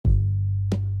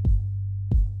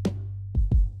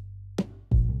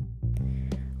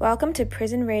Welcome to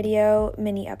Prison Radio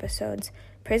mini episodes.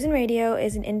 Prison Radio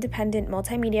is an independent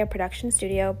multimedia production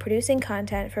studio producing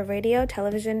content for radio,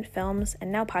 television, films,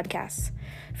 and now podcasts.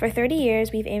 For 30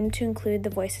 years, we've aimed to include the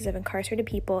voices of incarcerated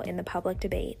people in the public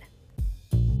debate.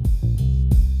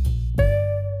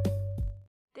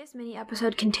 This mini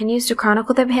episode continues to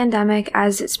chronicle the pandemic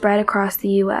as it spread across the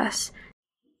U.S.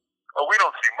 We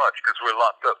don't see much because we're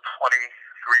locked up 23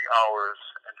 hours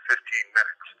and 15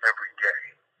 minutes every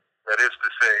day. That is to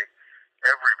say,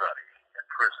 everybody in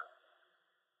prison,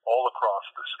 all across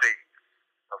the state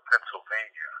of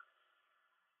Pennsylvania,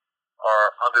 are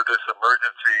under this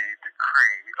emergency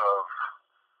decree of,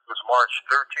 it was March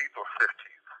 13th or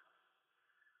 15th.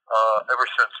 Ever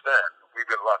since then, we've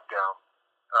been locked down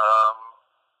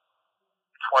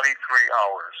 23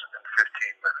 hours and 15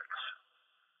 minutes.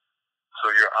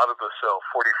 So you're out of the cell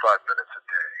 45 minutes a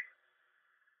day.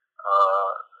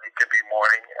 It can be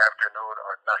morning, afternoon,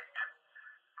 or night.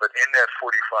 But in that 45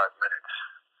 minutes,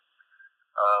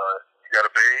 you got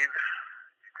to bathe,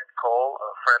 you can call a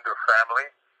friend or family,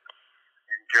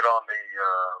 you can get on the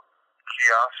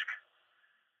kiosk,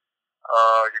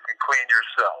 you can clean your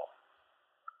cell.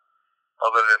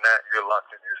 Other than that, you're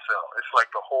locked in your cell. It's like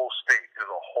the whole state is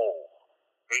a hole,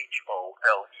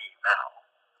 H-O-L-E now.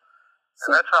 And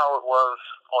that's how it was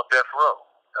on death row.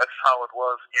 That's how it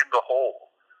was in the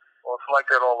hole. Well, it's like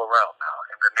that all around now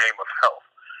in the name of health.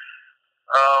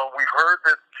 We've heard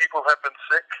that people have been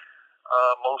sick,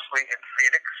 mostly in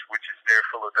Phoenix, which is near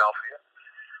Philadelphia.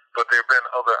 But there have been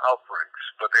other outbreaks,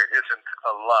 but there isn't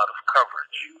a lot of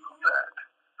coverage of that.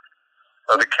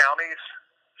 The counties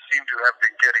seem to have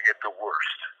been getting it the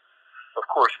worst. Of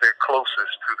course, they're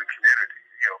closest to the community.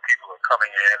 You know, people are coming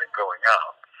in and going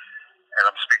out. And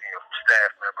I'm speaking of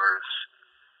staff members,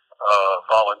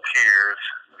 volunteers,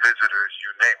 visitors,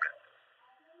 you name it.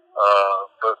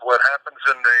 But what happens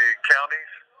in the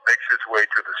counties makes its way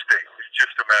to the state. It's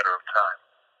just a matter of time.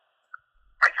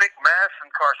 I think mass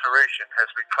incarceration has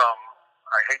become,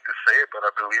 I hate to say it, but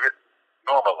I believe it,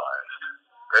 normalized.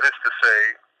 That is to say,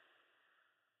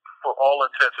 for all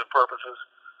intents and purposes,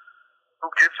 who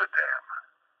gives a damn?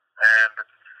 And,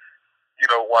 you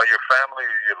know, while your family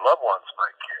or your loved ones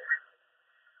might care,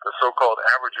 the so-called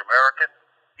average American,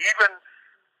 even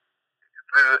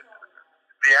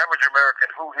the average American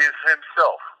who is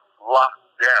himself locked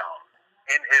down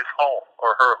in his home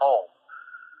or her home,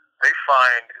 they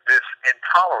find this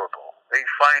intolerable. They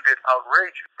find it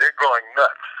outrageous. They're going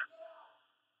nuts.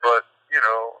 But, you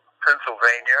know,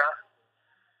 Pennsylvania,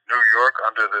 New York,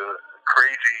 under the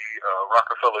crazy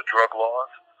Rockefeller drug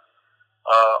laws,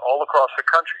 all across the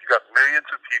country, you got millions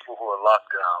of people who are locked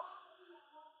down,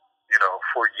 you know,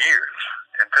 for years.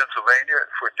 In Pennsylvania,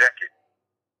 for decades.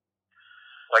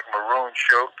 Like Maroon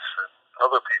Schultz and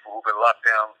other people who've been locked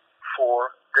down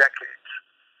for decades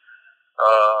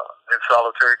in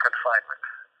solitary confinement.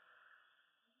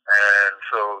 And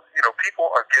so, you know,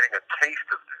 people are getting a taste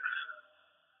of this,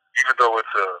 even though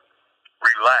it's a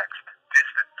relaxed,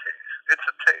 distant taste. It's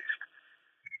a taste.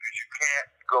 Because you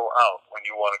can't go out when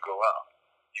you want to go out.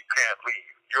 You can't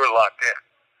leave. You're locked in.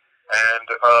 And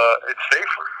it's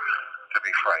safer, to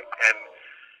be frank. And,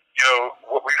 you know,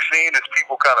 what we've seen is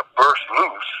people kind of burst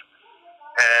loose.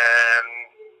 And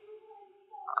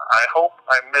I hope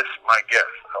I miss my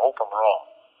guess. I hope I'm wrong.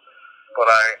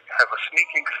 But I have a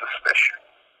sneaking suspicion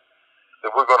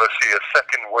that we're going to see a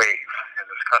second wave in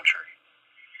this country.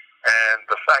 And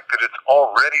the fact that it's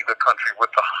already the country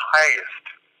with the highest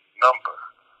number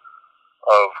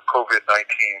of COVID-19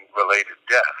 related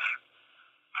deaths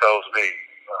tells me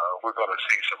we're going to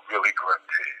see some really grim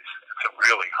days and some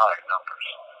really high numbers.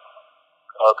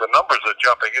 The numbers are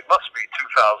jumping. It must be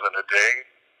 2,000 a day,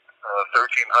 1,300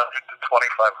 to 2,500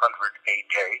 a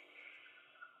day.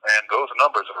 And those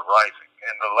numbers are rising.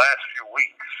 In the last few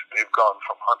weeks, they've gone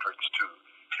from hundreds to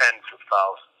tens of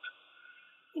thousands.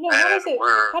 You know, how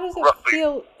does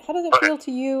it feel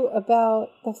to you about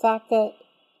the fact that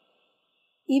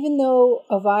even though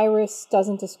a virus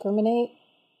doesn't discriminate,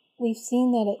 we've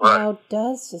seen that it now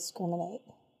does discriminate?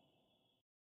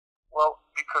 Well,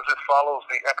 because it follows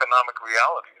the economic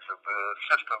realities of the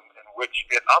system in which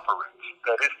it operates.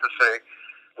 That is to say,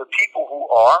 the people who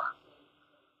are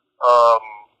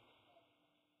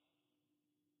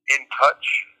in touch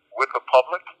with the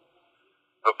public,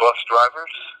 the bus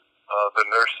drivers, the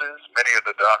nurses, many of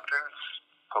the doctors,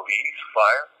 police,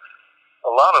 fire,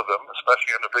 a lot of them,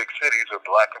 especially in the big cities, are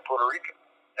black and Puerto Rican.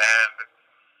 And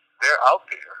they're out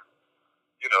there,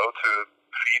 you know, to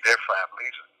feed their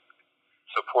families,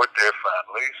 support their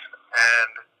families,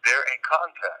 and they're in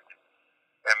contact.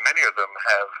 And many of them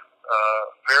have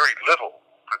very little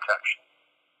protection.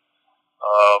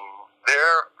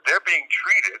 Their they're being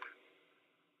treated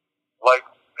like,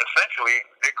 essentially,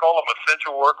 they call them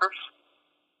essential workers,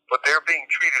 but they're being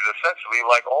treated essentially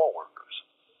like all workers.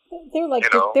 They're like,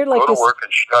 go to work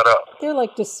and shut up. They're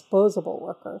like disposable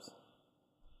workers.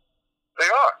 They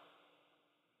are.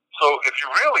 So if you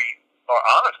really are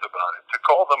honest about it, to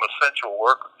call them essential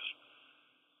workers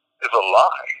is a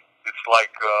lie. It's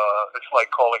like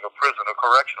calling a prison a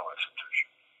correctional institution.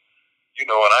 You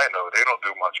know, and I know they don't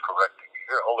do much correcting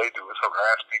here. All they do is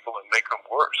harass people and make them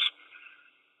worse.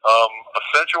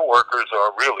 Essential workers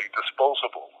are really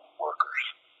disposable workers.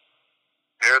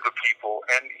 They're the people,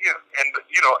 and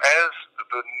as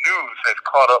the news has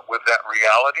caught up with that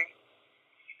reality,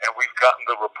 and we've gotten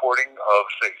the reporting of,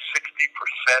 say, 60%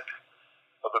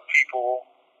 of the people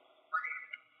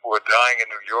who are dying in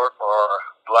New York are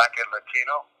Black and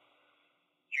Latino.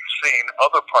 You've seen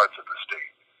other parts of the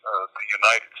state, the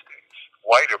United States,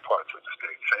 whiter parts of the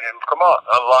state, saying, come on,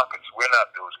 unlock us. We're not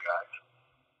those guys.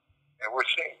 And we're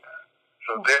seeing that.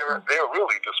 So they're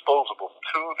really disposable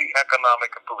to the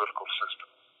economic and political system.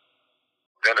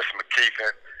 Dennis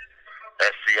McKeithen,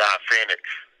 SCI Phoenix.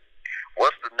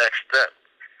 What's the next step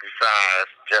besides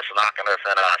just locking us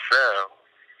in our cell?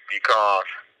 Because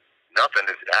nothing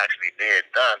is actually being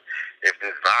done. If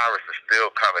this virus is still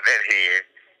coming in here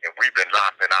and we've been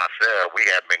locked in our cell, we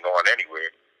haven't been going anywhere.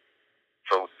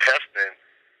 So testing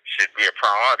should be a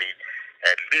priority,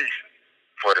 at least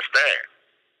for the staff.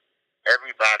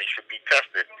 Everybody should be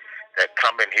tested that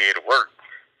come in here to work,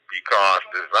 because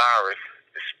this virus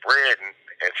is spreading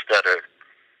instead of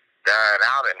dying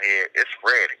out in here. It's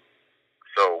spreading.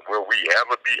 So will we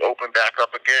ever be open back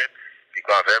up again?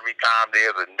 Because every time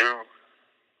there's a new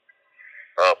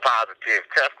positive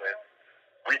testing,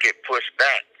 we get pushed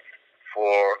back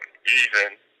for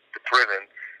even the prison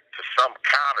to some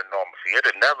kind of normalcy.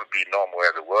 It'll never be normal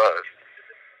as it was,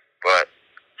 but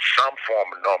some form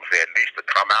of normalcy, at least to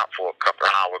come out for a couple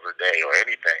of hours a day or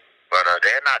anything. But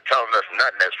they're not telling us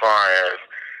nothing as far as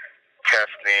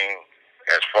testing,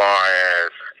 as far as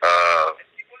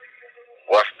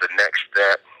what's the next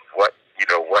step, what's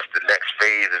the next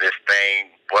phase of this thing,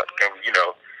 what can,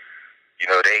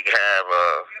 they have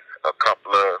a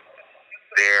couple of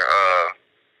their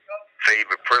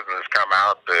favorite prisoners come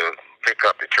out to pick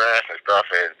up the trash and stuff,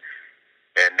 and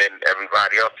then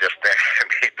everybody else just standing at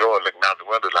the door looking out the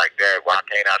window like, Dad, why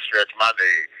can't I stretch my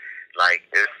leg? Like,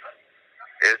 it's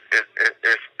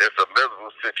a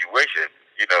miserable situation.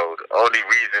 The only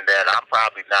reason that I'm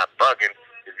probably not bugging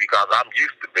is because I'm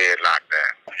used to being locked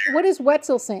down. What is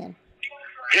Wetzel saying?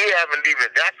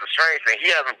 That's the strange thing, he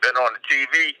hasn't been on the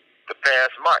TV the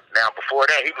past month. Now, before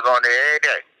that, he was on there every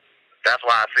day. That's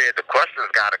why I said the questions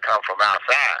got to come from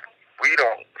outside. We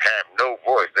don't have no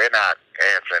voice. They're not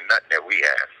answering nothing that we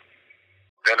ask.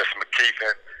 Dennis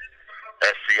McKeithen,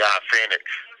 SCI Phoenix,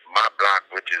 my block,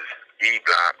 which is E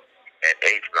block and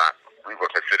H block, we were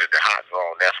considered the hot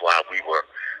zone. That's why we were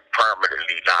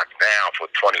permanently locked down for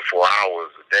 24 hours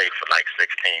a day for like 16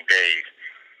 days.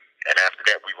 And after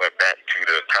that, we went back to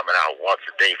the coming out once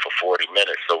a day for 40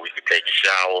 minutes so we could take a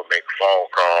shower, make a phone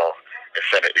call, and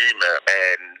send an email.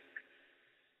 And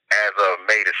as of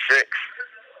May the 6th,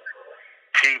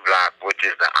 T block, which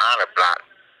is the honor block,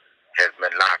 has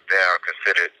been locked down,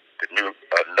 considered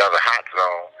another hot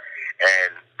zone,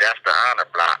 and that's the honor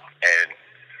block. And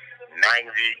 90%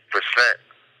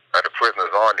 of the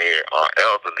prisoners on there are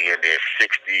elderly in their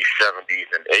 60s, 70s,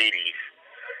 and 80s,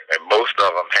 and most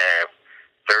of them have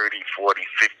 30, 40,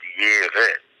 50 years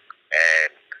in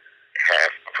and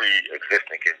have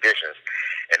pre-existing conditions.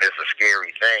 And it's a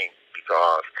scary thing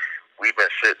because we've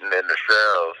been sitting in the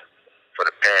cells for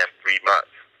the past 3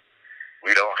 months.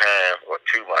 We don't have, or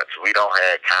 2 months, we don't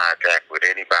have contact with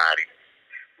anybody.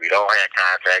 We don't have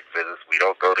contact visits. We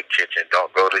don't go to kitchen,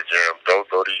 don't go to gym, don't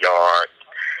go to yard.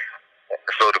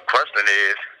 So the question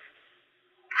is,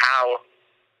 how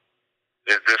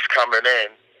is this coming in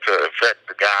to affect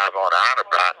the guys on the honor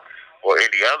block or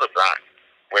any other block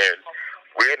when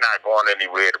we're not going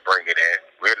anywhere to bring it in?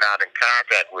 We're not in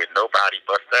contact with nobody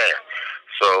but staff.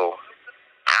 So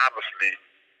obviously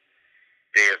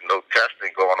there's no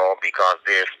testing going on because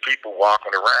there's people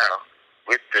walking around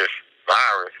with this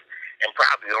virus and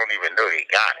probably don't even know they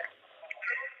got it.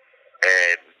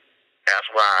 And that's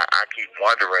why I keep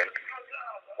wondering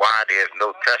why there's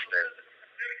no testing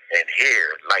in here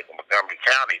like Montgomery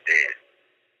County did.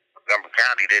 Montgomery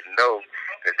County didn't know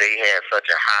that they had such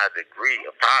a high degree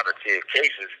of positive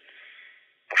cases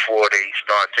before they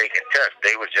started taking tests.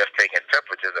 They was just taking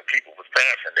temperatures and people was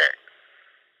passing that.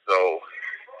 So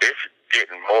it's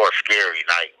getting more scary.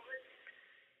 Like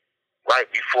right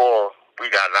before we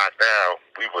got locked down,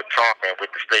 we were talking with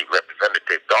the state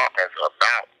representative Dawkins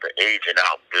about the aging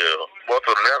out bill.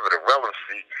 Whatsoever the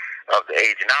relevancy of the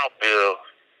aging out bill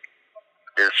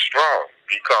is strong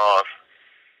because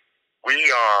we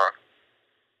are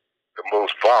the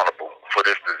most vulnerable for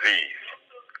this disease.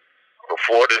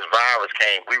 Before this virus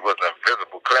came, we was an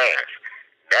invisible class.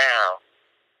 Now,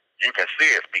 you can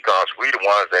see us because we the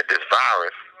ones that this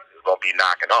virus is going to be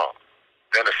knocking off.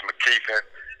 Dennis McKeithen,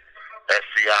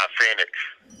 SCI Phoenix.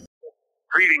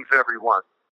 Greetings, everyone.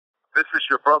 This is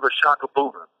your brother Shaka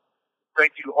Booner.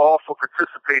 Thank you all for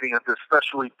participating in this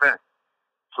special event.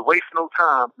 To waste no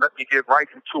time, let me get right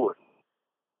into it.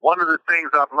 One of the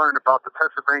things I've learned about the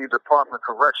Pennsylvania Department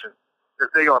of Corrections is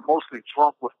they are mostly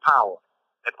drunk with power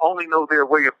and only know their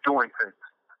way of doing things,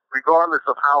 regardless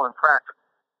of how impractical.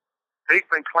 They've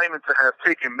been claiming to have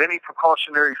taken many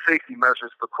precautionary safety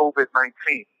measures for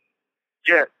COVID-19,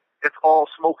 yet it's all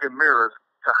smoke and mirrors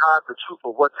to hide the truth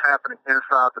of what's happening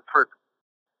inside the prison,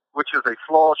 which is a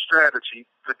flawed strategy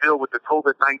to deal with the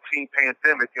COVID-19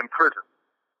 pandemic in prison,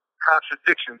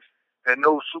 contradictions, and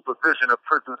no supervision of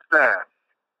prison staff.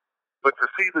 But to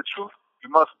see the truth, you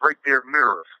must break their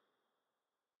mirrors.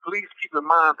 Please keep in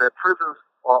mind that prisons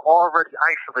are already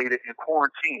isolated and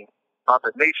quarantined by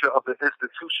the nature of the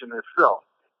institution itself.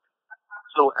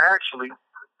 So actually,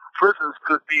 prisons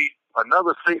could be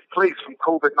another safe place from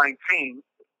COVID-19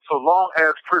 so long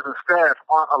as prison staff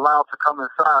aren't allowed to come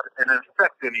inside and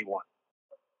infect anyone.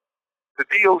 The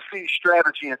DOC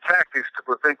strategy and tactics to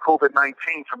prevent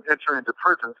COVID-19 from entering the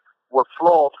prisons were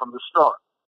flawed from the start,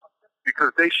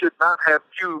 because they should not have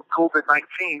viewed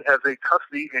COVID-19 as a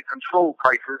custody and control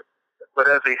crisis, but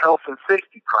as a health and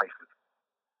safety crisis.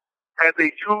 Had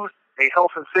they used a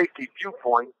health and safety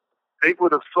viewpoint, they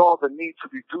would have saw the need to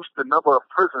reduce the number of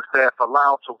prison staff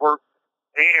allowed to work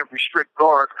and restrict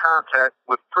guards' contact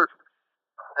with prisoners,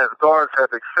 as guards have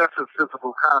excessive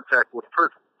physical contact with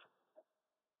prisoners.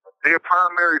 Their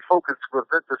primary focus to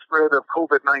prevent the spread of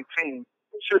COVID-19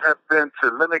 should have been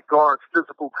to limit guards'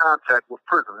 physical contact with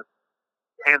prisoners,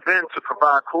 and then to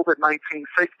provide COVID-19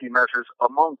 safety measures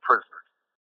among prisoners.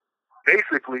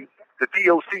 Basically, the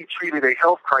DOC treated a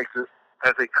health crisis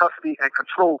as a custody and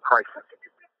control crisis,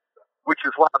 which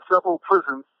is why several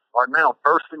prisons are now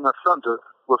bursting asunder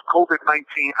with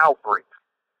COVID-19 outbreaks.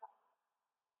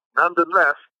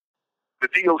 Nonetheless, the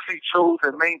DOC chose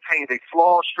and maintained a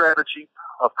flawed strategy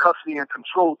of custody and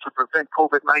control to prevent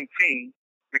COVID-19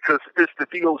 because it's the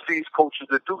DOC's culture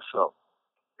to do so.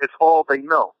 It's all they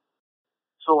know.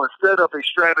 So instead of a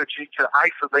strategy to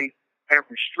isolate and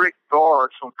restrict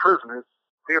guards from prisoners,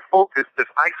 their focus is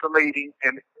isolating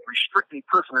and restricting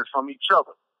prisoners from each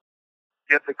other.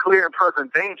 Yet the clear and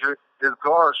present danger is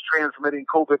guards transmitting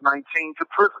COVID-19 to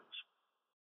prisons.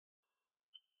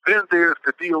 Then there's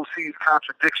the DOC's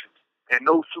contradictions and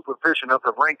no supervision of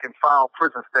the rank and file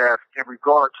prison staff in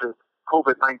regard to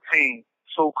COVID-19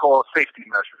 so-called safety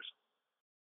measures.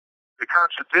 The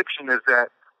contradiction is that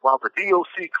while the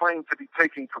DOC claimed to be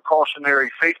taking precautionary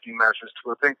safety measures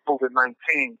to prevent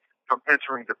COVID-19 from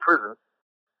entering the prison,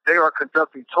 they are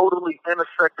conducting totally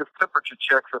ineffective temperature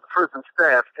checks of prison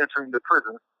staff entering the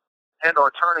prison and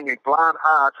are turning a blind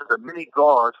eye to the many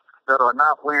guards that are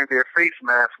not wearing their face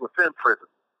masks within prison,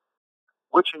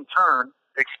 which in turn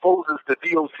exposes the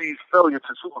DOC's failure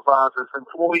to supervise its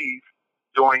employees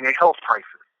during a health crisis.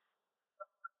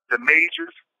 The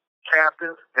majors,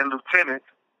 captains, and lieutenants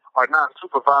are not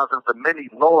supervising the many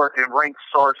lower in rank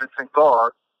sergeants and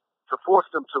guards to force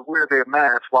them to wear their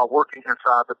masks while working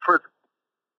inside the prison.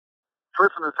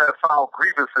 Prisoners have filed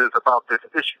grievances about this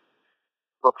issue,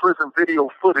 but prison video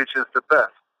footage is the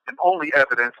best and only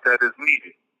evidence that is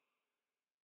needed.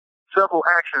 Several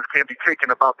actions can be taken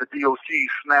about the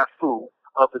DOC's snafu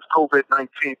of its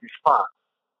COVID-19 response.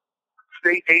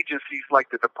 State agencies like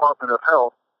the Department of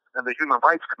Health and the Human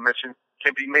Rights Commission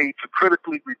can be made to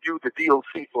critically review the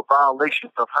DOC for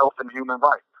violations of health and human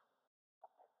rights.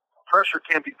 Pressure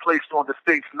can be placed on the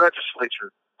state's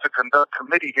legislature to conduct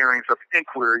committee hearings of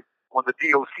inquiry on the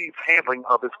DOC's handling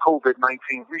of its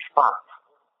COVID-19 response.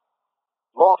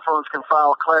 Law firms can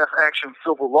file class action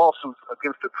civil lawsuits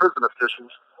against the prison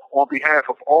officials on behalf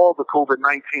of all the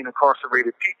COVID-19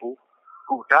 incarcerated people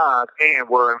who died and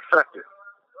were infected.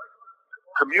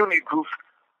 Community groups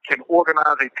can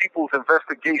organize a people's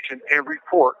investigation and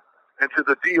report into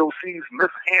the DOC's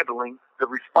mishandling the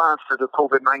response to the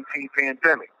COVID-19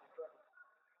 pandemic.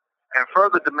 And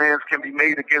further demands can be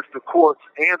made against the courts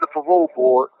and the parole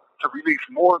board to release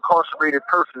more incarcerated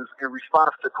persons in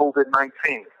response to COVID-19.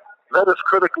 Let us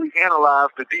critically analyze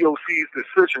the DOC's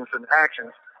decisions and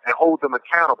actions and hold them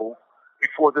accountable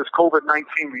before this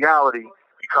COVID-19 reality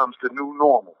becomes the new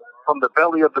normal. from the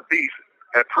belly of the beast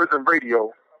at Prison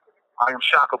Radio, I am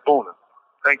Shaka Bona.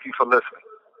 Thank you for listening.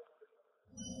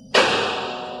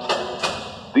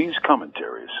 These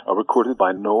commentaries are recorded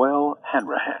by Noel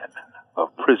Hanrahan of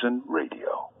Prison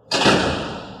Radio.